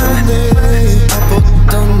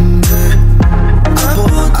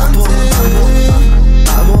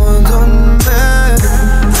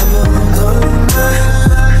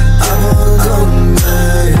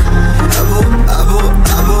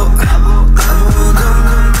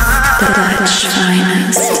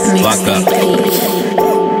DutchFinest Mixtape.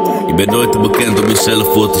 Je bent nooit te bekend om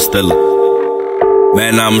jezelf voor te stellen.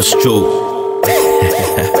 Mijn naam is Joe.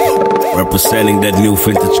 Representing that new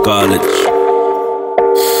vintage college.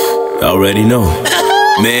 You already know.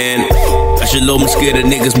 Man, als je loopt met skere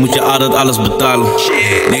niggas moet je altijd alles betalen.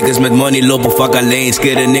 Niggas met money lopen vaak alleen,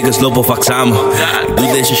 skere niggas lopen vaak samen. Ik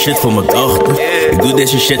doe deze shit voor mijn dochter, ik doe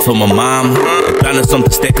deze shit voor mijn mama. Ik plan het om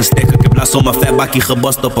te stekken. Ik heb laatst om mijn fatbakkie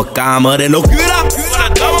gebast op een kamer. En ook Cura, wat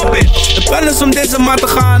een domme bitch. Ik plan het om deze maand te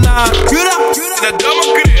gaan naar Cura, dat domme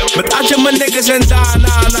crib. Met Adje, mijn niggas en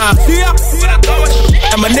Dana. Ja, wat een domme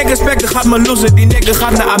shit. En mijn niggas spekte gaat me losen, die nigga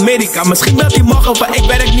gaat naar Amerika. Misschien belt hij morgen, maar ik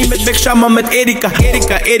werk niet met Big Sean, maar met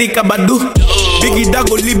Erika Badu. Biggie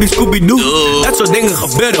Dago, Libby, Scooby-Doo. Dat soort dingen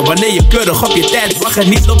gebeuren wanneer je keurig op je tijd wacht en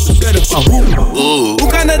niet op de keurig van hoe. Hoe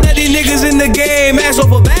kan het dat die niggas in de game er zo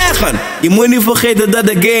voorbij gaan? Je moet niet vergeten dat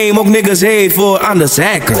de game ook niggas heeft voor aan de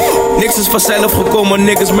zijkant. Niks is vanzelf gekomen,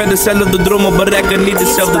 niggas met dezelfde dromen bereiken niet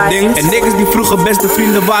dezelfde dingen. En niggas die vroeger beste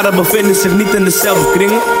vrienden waren bevinden zich niet in dezelfde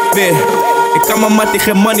kringen. Weer. Ik kan mijn mattie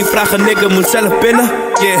geen money vragen, nigga moet zelf pinnen.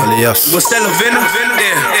 Yeah, we stellen winnen.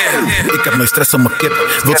 Ik heb nooit stress om mijn kip.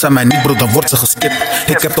 Wilt zij mij niet bro, dan wordt ze geskipt.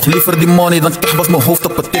 Ik heb toch liever die money dan kip was mijn hoofd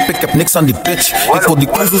op een tip. Ik heb niks aan die bitch. Ik wil die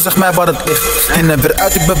cruise, zeg mij waar het ligt. In en weer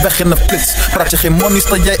uit, ik ben weg in een flits. Praat je geen money,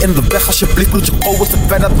 sta jij in de weg. Alsjeblieft, broertje, is het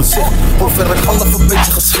fijn uit mijn zicht. Over een half een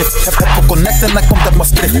beetje geschikt. Heb een connect en hij komt uit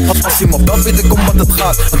Maastricht. Als hij me belt, weet ik om wat het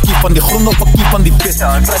gaat. Een kiep van die groen of een kiep van die pit.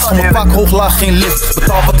 Prijs van mijn vaak hoog, laag, geen lift.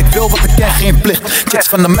 Betaal wat ik wil, wat ik ken, geen plicht. Checks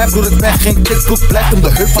van de mij, broer, ik ben geen klik. Broek blijft om de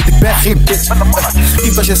heup, want ik ben geen bitch.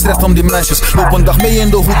 Kiep als je stress om die meisjes. Loop een dag mee in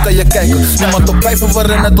de hoek, kan je kijken. Niemand op vijven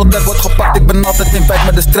waarin het tot wordt gepakt. Ik ben altijd in feit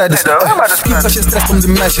met de strijders. Kiep als je stress om die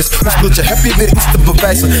meisjes. Dus broertje, heb je weer iets te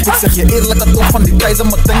bewijzen. Ik zeg je eerlijk, dat ook van die keizer.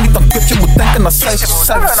 Maar denk niet aan kut, je moet denken aan cijfers.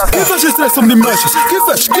 Kiep als je stress om die meisjes.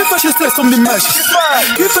 Kiep als je stress om die meisjes.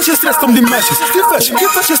 Kiep als je stress om die meisjes.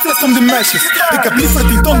 Kiep als je stress om die meisjes. Ik heb liever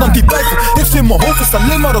die ton dan die pijpen. Ik zie mijn hoofd is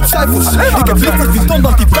alleen maar op cijfers. Ik heb liever die ton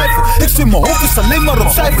dan die pijpen. Ik zie mijn hoofd is alleen maar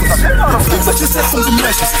op cijfers. Kiep als je stress om die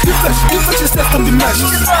meisjes. Kiep als je stress om die meisjes.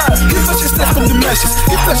 Kiep als je stress om die meisjes.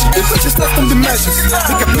 Kiep als je stress om die meisjes.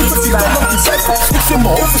 Ik heb liever die ton dan die pijpen. Ik zie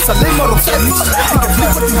mijn hoofd is alleen maar op cijfers. Ik heb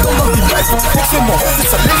liever die ton dan die pijpen. Ik zie mijn hoofd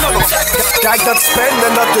is alleen maar op cijfers. Kijk, dat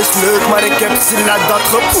spenden, dat is leuk, maar ik heb zin dat dat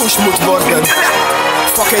gepusht moet worden.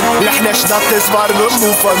 Fucking Lechnesh, dat is waar we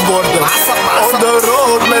moe van worden. On the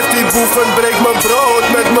road met die boeven, breek mijn brood.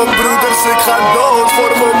 Met mijn broeders, ik ga dood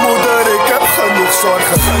voor mijn moeder. Ik heb genoeg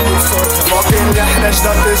zorgen. Fucking Lechnesh,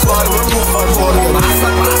 dat is waar we moe van worden.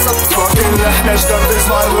 Fucking Lechnesh, dat is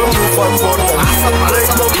waar we moe van worden.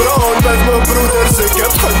 Breek mijn brood met mijn broeders, ik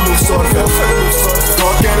heb genoeg zorgen.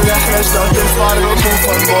 Fucking Lechnesh, dat is waar we moe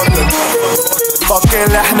van worden. Fucking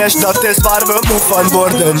Lechnesh, dat is waar we moe van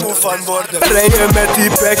worden. Rijden met die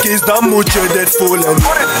packies, dan moet je dit voelen.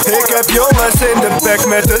 Ik heb jongens in de back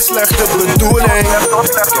met een slechte bedoeling. Ik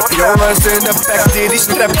heb jongens in de back die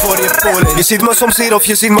strap voor je voelen. Je ziet me soms hier of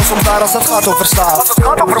je ziet me soms daar als het gaat over staat.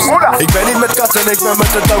 Ik ben niet met katten, ik ben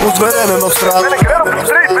met de tagoes, we rennen op straat.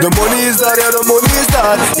 De money is daar, ja de money is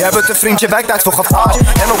daar. Jij bent een vriendje, wijkt uit voor gevaar.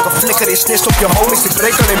 En ook een flikker is snist op je homies. Ik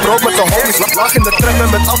breek alleen brood met de homies. Lag in de trap en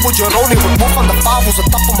met appeltje roning. Word moe van de fabels, ze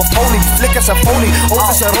tappen mijn pony. Flikkers en pony,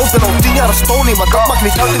 ogen zijn rood en al 10 jaar een stoning. Maar dat maakt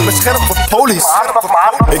niet uit, ik ben scherp voor police.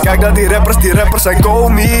 Ik kijk naar die rappers zijn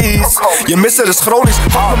komies. Je misser is chronisch,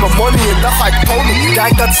 pak me mijn money en dan ga ik pony.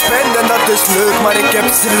 Kijk dat spenden, dat is leuk, maar ik heb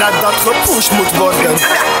zin dat dat gepusht moet worden.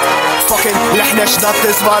 Fucking Lechnesh, dat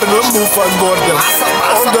is waar we moe van worden.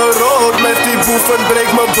 On the road met die boeven,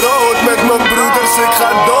 breek mijn brood. Met mijn broeders, ik ga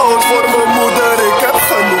dood voor mijn moeder. Ik heb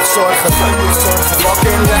genoeg zorgen.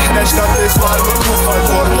 Fucking Lechnesh, dat is waar we moe van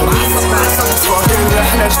worden. Fucking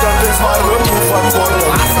Lechnesh, dat is waar we moe van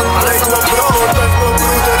worden. Breek mijn brood met mijn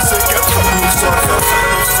broeders, ik heb genoeg zorgen.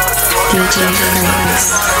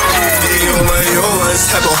 Die jongens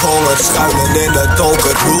hebben honger, schuilen in het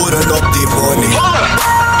donker, roeren op die money.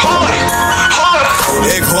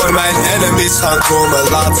 Ik hoor mijn enemies gaan komen,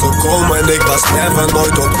 laat ze komen, ik was never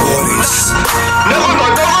nooit op worries. Never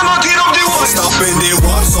nooit hier op die worries. Stap in die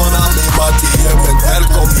warzone aan die mattie, je bent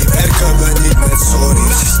welkom, hier werken we niet met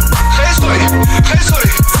sorries. Geen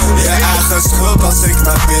sorry. Je eigen schuld als ik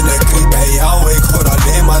naar binnen kriep bij jou, ik hoor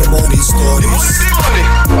alleen maar money stories.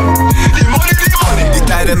 Die money. Die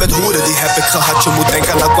tijden met hoeren, die heb ik gehad. Je moet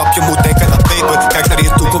denken aan kwap, je moet denken aan peper. Kijk naar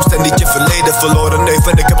je toekomst en niet je verleden. Verloren neef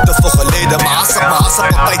en ik heb te veel geleden. Maar asap,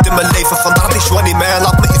 altijd in mijn leven. Vandaar die shwanny man,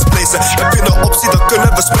 laat me iets blazen. Heb je een optie, dan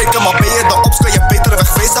kunnen we spreken. Maar ben je de ops, kan je beter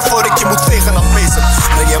wegwezen voor ik je moet vegen en pezen.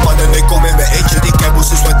 Breng je man en ik kom in mijn eentje. Die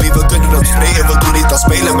caboes is met wie we kunnen het vreden. We doen niet aan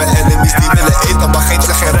spelen met enemies die willen eten. Maar geef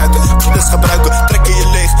ze geen ruimte, dus gebruiken. Trekken je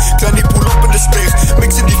leeg, klein die poel op in de steeg.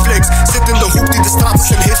 Mixen die flakes, zit in de hoek die de straat is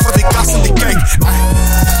en heet voor die kast en die kijk.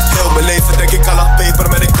 Heel mijn leven denk ik al aan peper,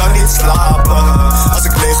 maar ik kan niet slapen. Als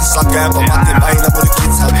ik lege zakken heb, dan maakt in mij, dan moet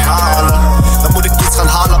ik iets gaan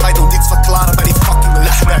halen. Wij doen niets verklaren bij die fucking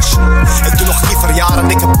Lechnesh. Ik doe nog liever jaren,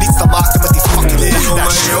 ik heb niets te maken met die fucking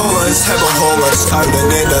Lechnesh. Jongens hebben honger,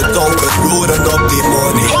 schuilen in het donker, roeren op die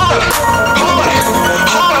money.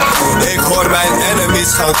 Ik hoor mijn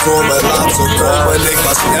enemies gaan komen, laat ze komen, ik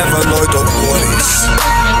was never nooit op worries.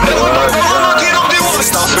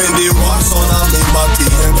 Stap in die warzone aan die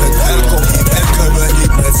mattie en ben welkom, hier werken we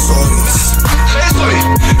niet met sorries.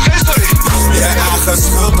 Geen sorry. Je eigen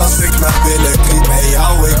schuld als ik naar binnen kriep bij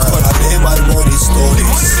jou, ik hoor alleen maar money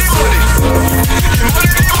stories.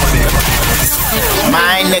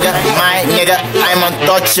 My nigga, I'm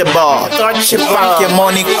untouchable. Fuck your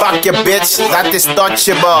money, fuck your bitch, that is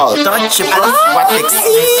touchable. Wat ik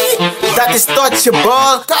zie, dat is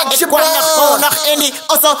touchable. Ik kwam gewoon nog in die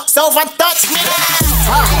osso, zo van touch me.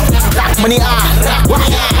 Raak me niet aan,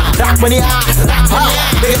 raak me niet aan.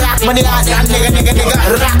 Raak me niet aan, ja nigga,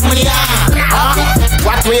 raak me niet aan.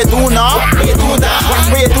 Wat wil je doen nou? Wat wil je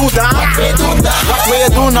doen dan? Wat wil je doen dan? Wat wil je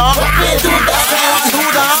doen nou?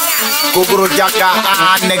 Kukuru jaka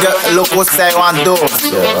aan, nigga, loco zij want doen.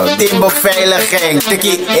 Team beveiliging,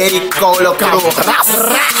 tikkie, Erik Koulo Kroeg.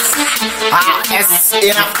 HS in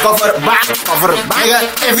een coverbak, nigga,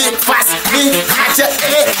 even vast, wie gaat je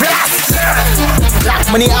in blast? Raak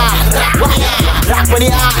me niet aan, raak me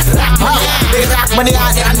niet aan, raak me niet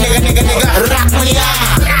aan, ja nigga, raak me niet aan.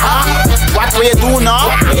 Wat wil je doen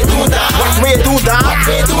nou? Wat wil je doen dan?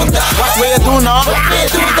 Wat wil je doen nou?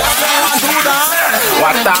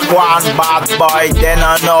 What a one bad boy, they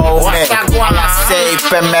don't know me. Alla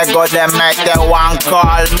safe and me go them make they want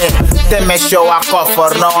call me. They me show a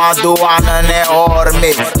cover, no I do wanna ne or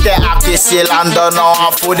me. They happy still and don't know I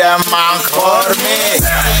put them man for me.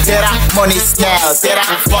 Tera money snell, tera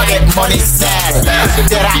fucking money snell.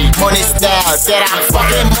 Tera money snell, tera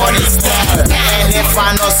fucking money snell. And if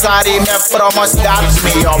I no sorry, me promise that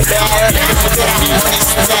me your bell. Tera money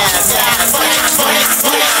snell, tera fucking money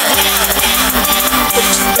snell.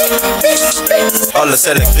 Alles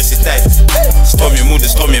elektriciteit. Stroom je moeder,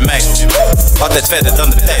 stroom je meid. Altijd verder dan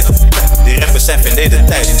de tijd. Die rappers zijn verleden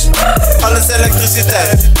tijd. Alles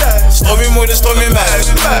elektriciteit. Stroom je moeder, stroom je meid.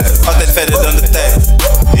 Altijd verder dan de tijd.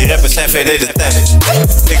 Die rappers zijn verleden tijd.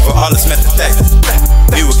 Ik wil alles met de tijd.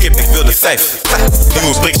 Nieuwe kip, ik wil de 5.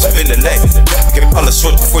 Nieuwe briks, ze willen lijf. Ik heb alle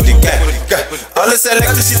soorten voor die kijk. Alles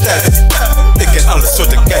elektriciteit. Ik ken alle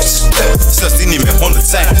soorten kijks. Zelfs die niet meer 100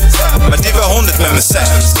 zijn, maar die wel 100 met me zijn.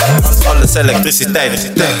 Alles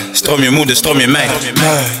elektriciteit. Stroom je moeder, stroom je meid.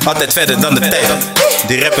 Altijd verder dan de tijd.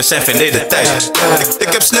 Die rappers zijn verleden tijd.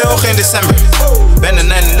 Ik heb snel geen december. Ben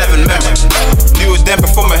een 9-11 member. Nieuwe demper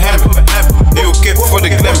voor mijn hammer. Nieuwe kip voor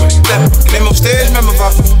de glamour. Klim op steeds met mijn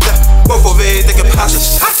waffen. Bovo weet ik heb hazes.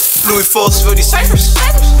 Louis Vos wil die cijfers.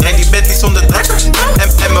 Rijd die Bentley zonder trekker.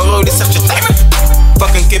 En mijn rode zegt je timer.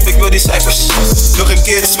 Pak een kip, ik wil die cijfers. Nog een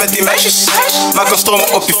keer eens met die meisjes. Maak een stroom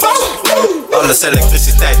op je phone. Alles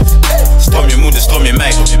elektriciteit. Stroom je moeder, stroom je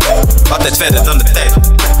meid. Altijd verder dan de tijd.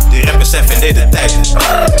 Die rappers zijn verleden tijd.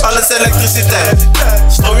 Alles elektriciteit.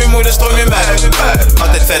 Stroom je moeder, stroom je meid.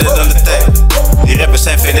 Altijd verder dan de tijd. Die rappers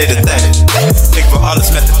zijn verleden tijd. Ik wil alles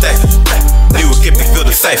met de tijd. Nieuwe kip, ik wil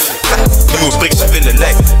de 5. Nieuwe briks, ze willen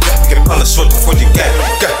lijf. Ik heb alle soorten voor die kijk.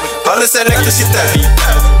 Alles elektriciteit.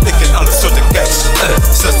 Ik ken alle soorten kijks.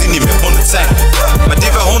 Zelfs die niet meer 100 zijn, maar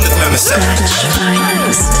die wel 100 met me zijn.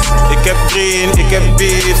 Ik heb green, ik heb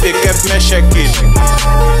beef, ik heb meshakin.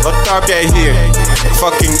 Wat heb jij hier?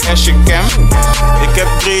 Fucking ashcam. Ik heb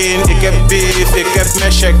green, ik heb beef, ik heb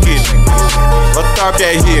meshakin. Wat heb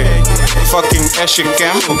jij hier? Fucking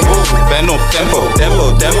ashcam. Ben op tempo,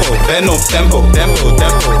 tempo, tempo. Ben op tempo, tempo,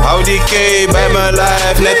 tempo. Hou die K bij mijn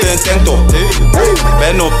lijf, net een tento.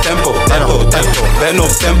 Ben op tempo, tempo, tempo. Ben op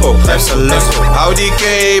tempo, geef ze lempo. Hou die K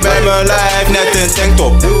bij mijn lijf, net een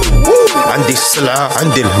tanktop. عندي السلعة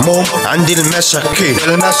عندي الهموم عندي المشاكل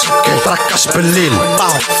تركش بالليل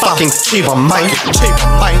fucking cheap on mine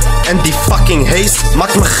en die fucking haze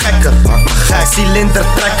maakt me gekker. Cilinder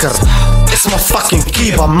trekker is mijn fucking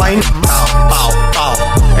key on mine.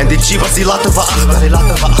 En die cheapers die laten we achter.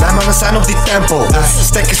 Wij mannen zijn op die tempo.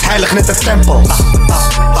 Stek is heilig net een tempel.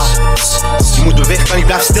 Je moet bewegen, kan niet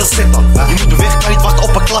blijven stilzitten. Je moet bewegen, kan niet wachten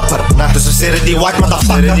op een klapper. Dus we zeren die white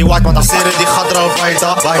motherfucker. We zeren die gadra op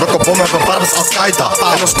Baida. Rockobom hebben barbers Al-Qaeda.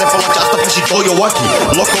 En ons tempo laat je achter als je dode wakkie.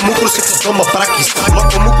 Loco moekroes, ik zeg domme brakkies.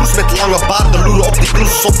 Loco moekroes met lange baarden. Loeren op die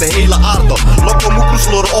cruises op de hele aarde. Loco moekroes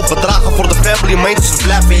loeren op. Bedragen voor de family, mates, ze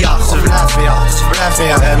blijven jagen.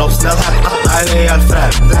 En op snelheid, Atali en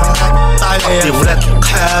Fred. Die red,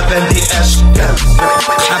 Khab en die ashcam.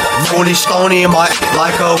 Fully stony, maar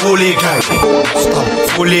like a hooligan.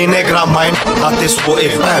 Fully negra mine, dat is hoe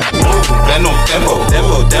ik ben. Ben op tempo,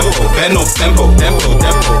 tempo, tempo. Ben op tempo, tempo,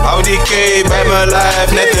 tempo. Hou die K bij mijn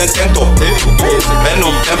lijf, net een tento. Ben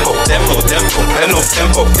op tempo, tempo, tempo. Ben op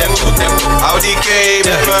tempo, tempo, tempo. Hou die K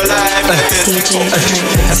bij mijn lijf, net een tento.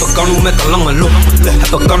 Heb een kanu met een lange loop.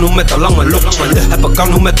 Heb een kanu met een lange loop. Heb een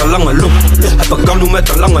kanu met een lange loop. Heb een kanu met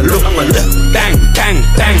een lange loop. Bang,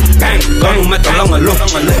 bang, bang, bang. Kanu met een lange loop.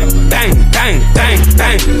 Bang, bang, bang,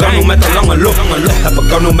 bang. Kanu met een lange loop. Heb een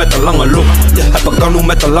kanu met een lange loop. Heb een kanu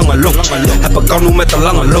met een lange loop. Heb een kanu met een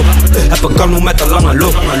lange loop. Heb een kanu met een lange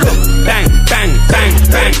loop. Bang, bang, bang,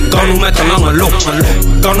 bang. Kanu met een lange loop.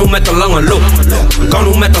 Kanu met een lange loop.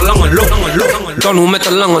 Kanu met een lange loop. Kanu met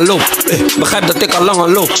een lange loop. Begrijp dat ik al langer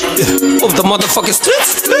loop. Op de motherfucking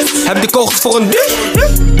street. Heb die kogels voor een dief.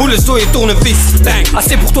 Bullets door je tonen vies.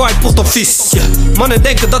 Assez pour toi et pour ton fils. Mannen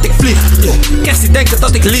denken dat ik vlieg. Kerst denken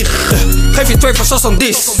dat ik lieg. Geef je 2 voor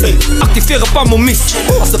 70. Activeer een paar momies.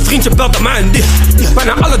 Als de vriendje belt aan mij en dicht.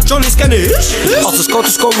 Bijna alle Johnny's kennen hits. Als de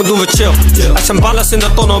scooters komen doen we chill. Er zijn ballers in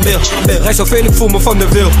de tonalbeer. Rij zoveel ik voel me van de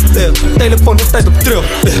wil. Telefoon is tijd op trill.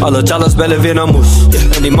 Alle jallas bellen weer naar moes.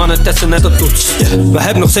 En die mannen testen net een toets. We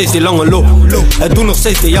hebben nog steeds die lange loop. Het doen nog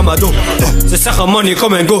steeds de Yamado. Ze zeggen money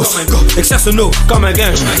come and goes. Ik zeg ze no, come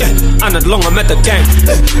again. Aan het longen met de gang.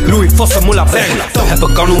 Louis Vossen, Moula Bang. Heb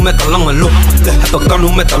een kanoe met een lange loop. Heb een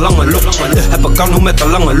kanoe met een lange loop. Heb een kanoe met een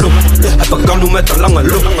lange loop. Heb een kanoe met een lange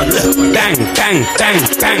loop. Bang, bang,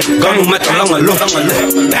 bang, bang. Kanoe met een lange loop.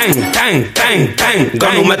 Bang, bang, bang, bang.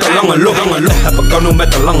 Kanoe met een lange loop. Heb een kanoe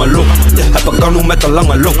met een lange loop. Heb een kanoe met een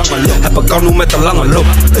lange loop. Heb een kanoe met een lange loop.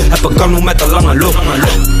 Heb een kanoe met een lange loop.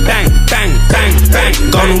 Bang, bang, bang, bang.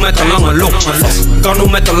 Kanoe met een lange loop. Kanoe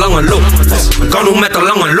met een lange loop. Kanoe met een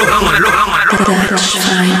lange loop.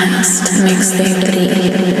 DutchFinest Mixtape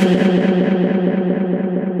 3.